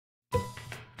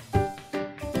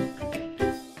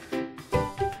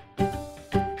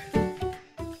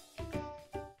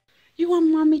want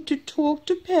Mommy to talk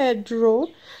to Pedro?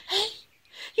 Hey,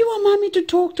 you want Mommy to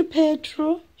talk to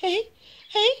Pedro? Hey,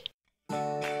 hey.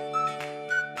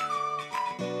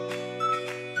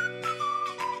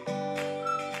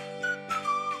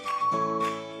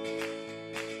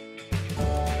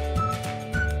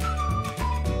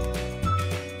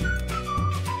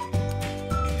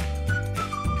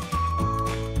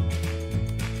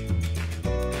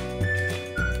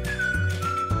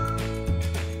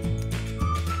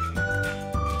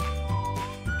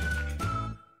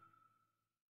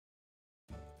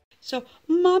 So,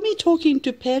 Mommy talking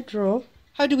to Pedro,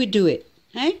 how do we do it?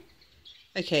 Eh?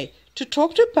 Okay, to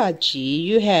talk to Budgie,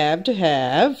 you have to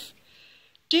have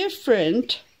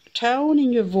different tone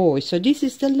in your voice. So this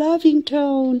is the loving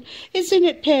tone, isn't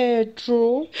it,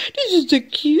 Pedro? This is the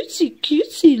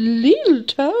cutesy little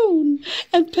tone.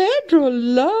 And Pedro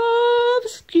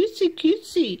loves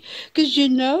cutesy, because you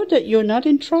know that you're not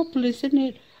in trouble, isn't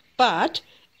it? But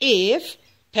if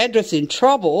Pedro's in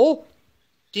trouble,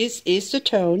 this is the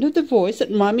tone of the voice that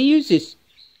Mommy uses.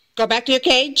 Go back to your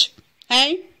cage.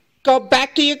 Hey? Go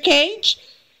back to your cage.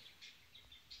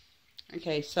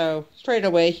 Okay, so straight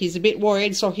away he's a bit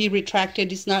worried, so he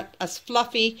retracted. He's not as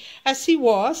fluffy as he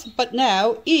was. But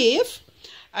now if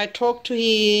I talk to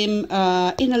him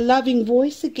in a loving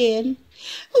voice again.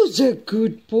 Who's a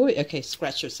good boy? Okay,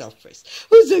 scratch yourself first.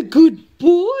 Who's a good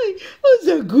boy? Who's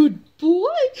a good boy?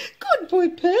 Good boy,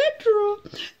 Pedro.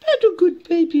 Pedro, good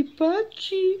baby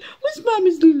Budgie. Where's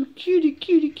Mommy's little cutie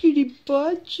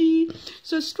Budgie?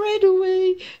 So straight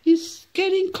away, he's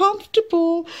getting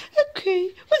comfortable. Okay,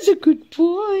 who's a good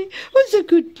boy? Who's a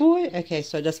good boy? Okay,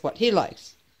 so that's what he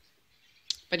likes.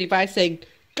 But if I say,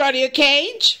 go to your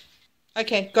cage.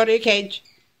 Okay, go to your cage.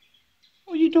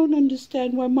 Oh, you don't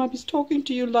understand why Mommy's talking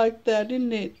to you like that,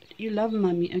 isn't it? You love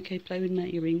Mommy. Okay, play with my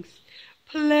earrings.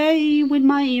 Play with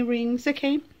my earrings,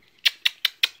 okay?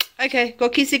 Okay, go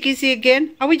kissy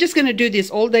again. Are we just going to do this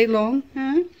all day long?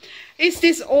 Huh? Is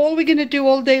this all we're going to do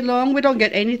all day long? We don't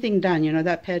get anything done, you know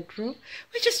that, Pedro?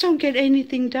 We just don't get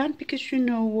anything done because you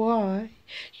know why?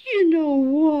 You know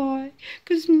why?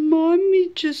 Because Mommy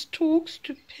just talks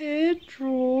to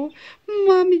Pedro.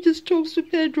 Mommy just talks to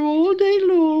Pedro all day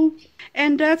long.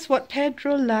 And that's what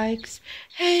Pedro likes.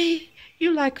 Hey,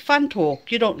 you like fun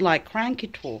talk. You don't like cranky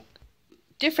talk.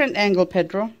 Different angle,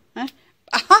 Pedro. Huh?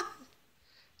 Aha!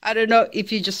 I don't know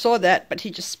if you just saw that, but he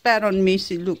just spat on me.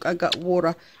 See, look, I got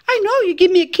water. I know, you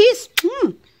give me a kiss.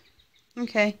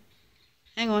 Okay.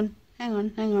 Hang on.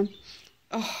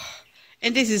 Oh,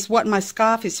 and this is what my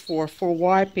scarf is for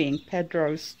wiping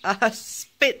Pedro's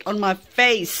spit on my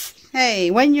face.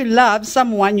 Hey, when you love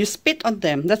someone, you spit on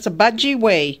them. That's a budgie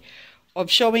way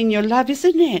of showing your love,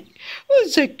 isn't it?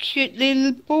 Who's a cute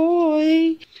little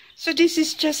boy? So this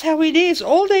is just how it is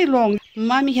all day long.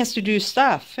 Mommy has to do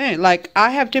stuff. Like, I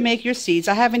have to make your seeds.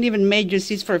 I haven't even made your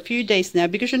seeds for a few days now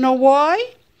because you know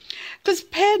why? Because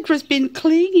Pedro's been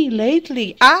clingy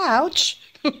lately. Ouch!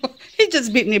 He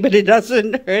just bit me, but it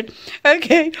doesn't hurt.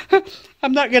 Okay,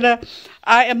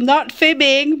 I am not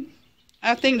fibbing.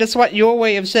 I think that's what your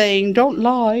way of saying, don't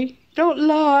lie. Don't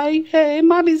lie. Hey,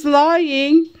 Mommy's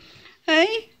lying.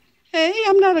 Hey,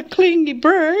 I'm not a clingy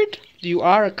bird. You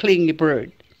are a clingy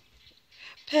bird.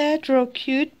 Pedro,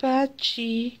 cute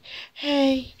Budgie.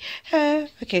 Hey.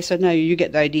 Okay, so now you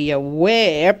get the idea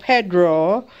where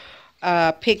Pedro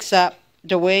picks up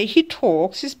the way he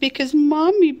talks is because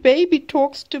Mommy baby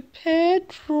talks to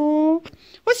Pedro.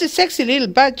 What's a sexy little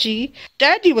Budgie?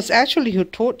 Daddy was actually who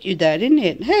taught you that, isn't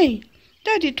it? Hey,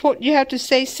 Daddy taught you how to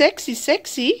say sexy.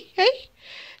 Hey,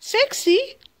 sexy.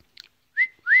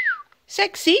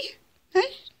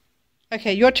 Hey?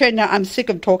 Okay, your turn now. I'm sick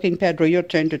of talking, Pedro. Your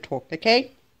turn to talk,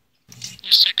 okay?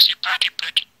 You sexy body,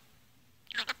 buddy.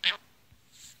 You're the bill.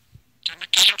 You're the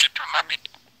cute little Mommy.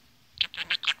 You've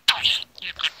been a good boy.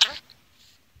 You're good boy.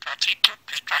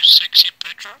 Pedro, sexy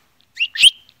Pedro.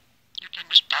 You've been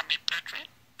Miss Mommy, Pedro.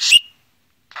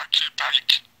 That's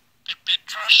it. The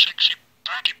Pedro, sexy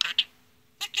body, buddy.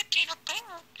 Look at little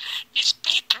Pedro. It's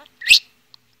Pedro.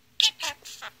 Get that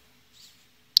from.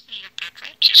 You Pedro,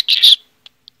 kiss.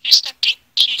 It's the big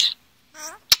kiss.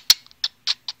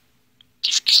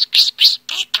 Kiss,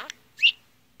 Pedro.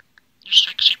 You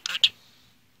sexy bird.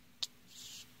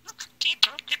 Look,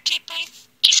 Pedro, the Pedro.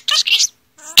 Kiss. Kiss.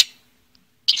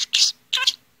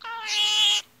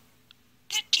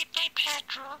 Petty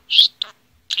Pedro. Stop,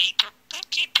 Pedro.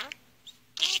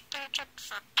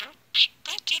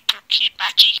 Petty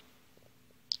Budgie.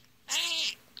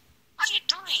 Hey, what are you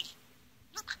doing?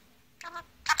 Look, come on,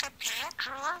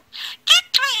 Pedro. Get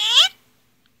it.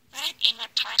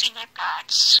 Right in the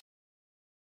guards.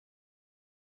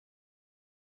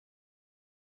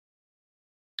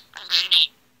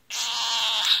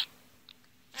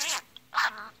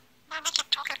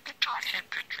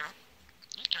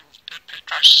 You can do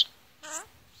Pedro's.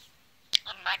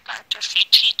 I'm not going to feed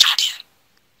Daddy.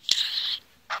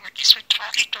 Mama is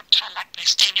retarded, don't tell like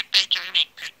this thing you beg your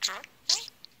name, Pedro.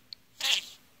 Hey,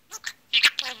 look, you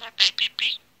can play my baby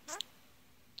bee.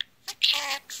 The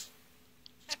cat.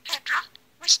 Hey, Pedro,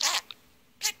 what's that?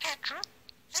 Hey, Pedro.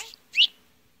 Hey,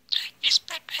 it's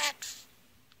Pedro.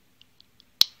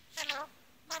 Hello,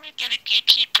 mommy gonna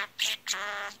gatekeeper, Pedro.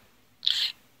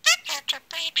 Pedro,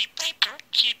 baby, Pedro,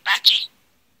 cute budgie.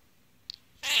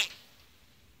 Hey.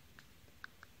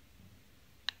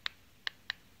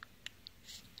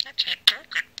 That's Pedro,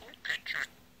 good boy, Pedro.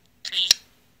 Hey,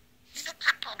 you look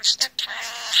up on the step,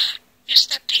 is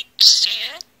that deep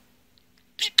seal?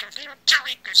 Pedro, little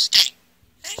toy good stay.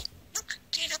 Hey, look,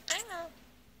 little Pedro.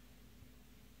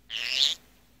 Hey,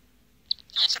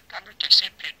 that's a problem to say,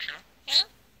 Pedro. Yeah?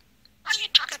 Why are you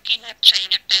talking in that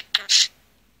chain of Pedro?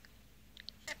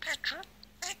 Hey, Pedro,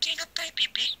 hey, little baby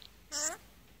bee.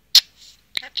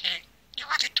 Okay, you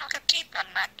want to talk a deep on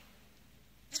that?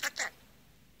 Look at that.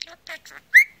 Look, Pedro.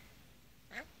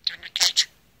 Turn the cage.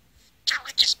 Tell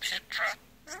it is Pedro.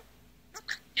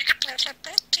 Look, you can play some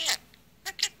bed here.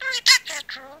 I can do it,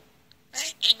 Pedro.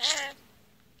 Hey, in there.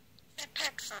 Hey,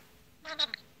 Pedro.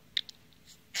 Mom.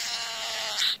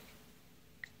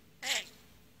 Hey.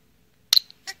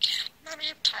 Okay, mommy,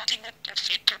 I'm talking at the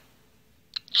feet.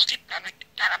 You did not make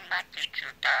that on my Pedro.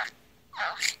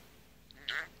 Oh,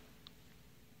 no.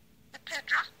 Hey,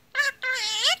 Pedro.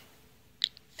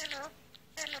 Hello.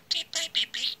 Hello, dear baby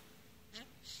bee.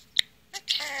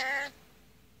 Okay.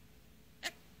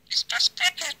 It's just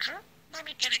Pedro.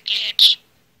 Mommy get a gauge.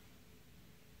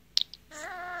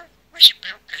 Where's your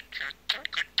bill, Pedro?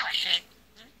 Goodbye, hey.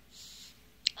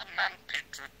 I'm Mom,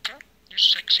 Pedro. You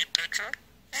sexy Pedro.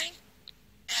 Hey.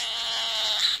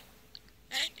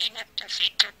 Hey, enough to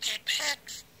feed to Pedro.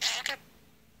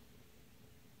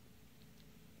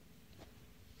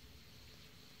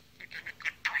 You're doing a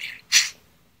good boy.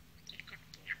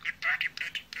 You're good buddy,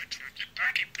 Pedro. Good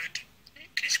buddy, Pedro.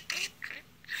 He's Pedro.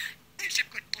 He's a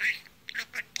good boy. You're a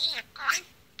good boy.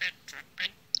 Pedro,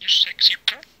 you sexy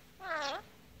boy. Oh,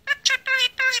 that's a boy.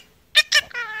 That's a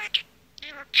good.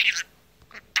 You're a cute.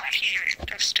 Good boy here in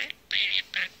the state, baby,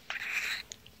 Pedro.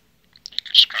 You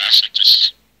can stress it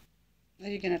just. Are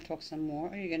you going to talk some more?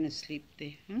 Or are you going to sleep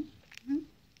there?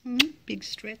 Big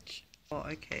stretch. Oh,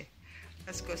 okay.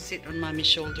 Let's go sit on Mommy's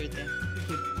shoulder then.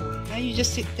 Good boy. Now you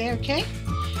just sit there, okay?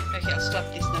 Okay, I'll stop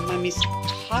this now. Mommy's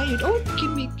tired. Oh,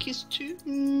 give me a kiss too.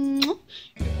 You're a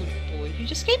good boy. You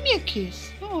just gave me a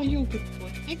kiss. Oh, you're a good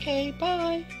boy. Okay,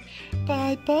 bye.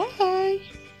 Bye-bye.